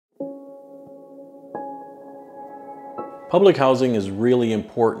Public housing is really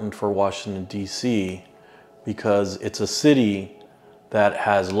important for Washington, D.C. because it's a city that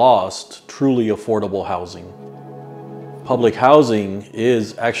has lost truly affordable housing. Public housing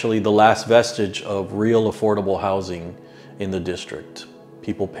is actually the last vestige of real affordable housing in the district.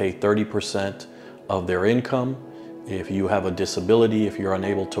 People pay 30% of their income. If you have a disability, if you're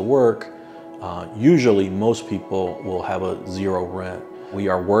unable to work, usually most people will have a zero rent. We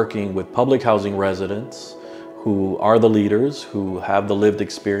are working with public housing residents who are the leaders, who have the lived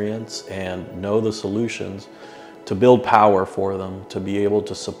experience and know the solutions, to build power for them, to be able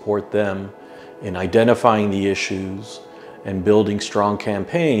to support them in identifying the issues and building strong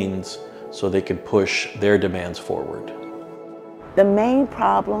campaigns so they can push their demands forward. The main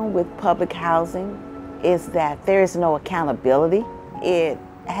problem with public housing is that there is no accountability. It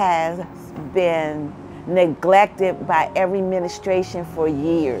has been neglected by every administration for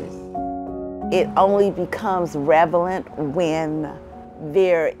years. It only becomes relevant when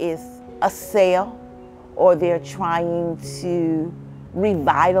there is a sale or they're trying to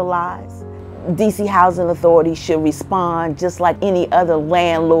revitalize. DC Housing Authority should respond just like any other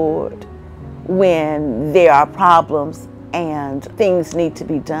landlord when there are problems and things need to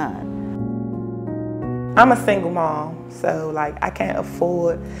be done. I'm a single mom, so I can't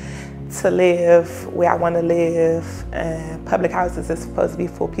afford to live where I want to live, and public houses is supposed to be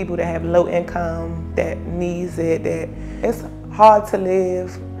for people that have low income, that needs it, that it's hard to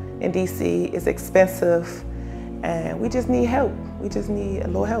live in DC, it's expensive, and we just need help. We just need a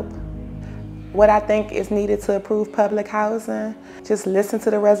little help. What I think is needed to improve public housing, just listen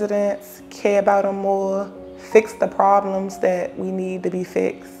to the residents, care about them more, fix the problems that we need to be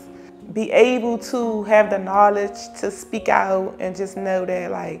fixed. Be able to have the knowledge to speak out and just know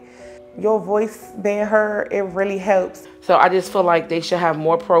that your voice being heard, it really helps. So I just feel like they should have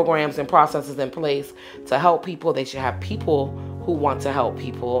more programs and processes in place to help people. They should have people who want to help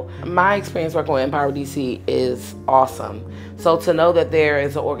people. My experience working with Empower DC is awesome. So to know that there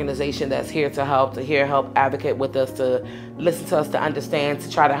is an organization that's here to help advocate with us, to listen to us, to understand,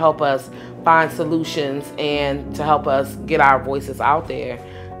 to try to help us find solutions and to help us get our voices out there,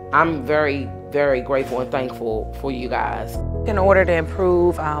 I'm very, very grateful and thankful for you guys. In order to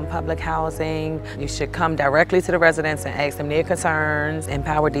improve public housing, you should come directly to the residents and ask them their concerns.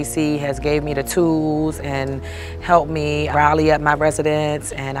 Empower DC has gave me the tools and helped me rally up my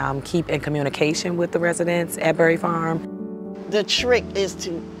residents and keep in communication with the residents at Berry Farm. The trick is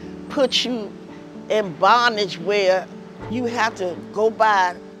to put you in bondage where you have to go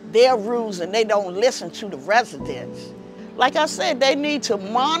by their rules and they don't listen to the residents. Like I said, they need to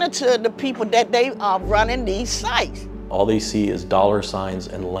monitor the people that they are running these sites. All they see is dollar signs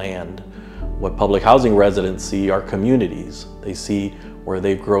and land. What public housing residents see are communities. They see where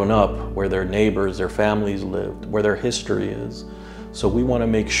they've grown up, where their neighbors, their families lived, where their history is. So we want to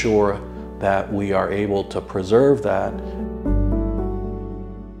make sure that we are able to preserve that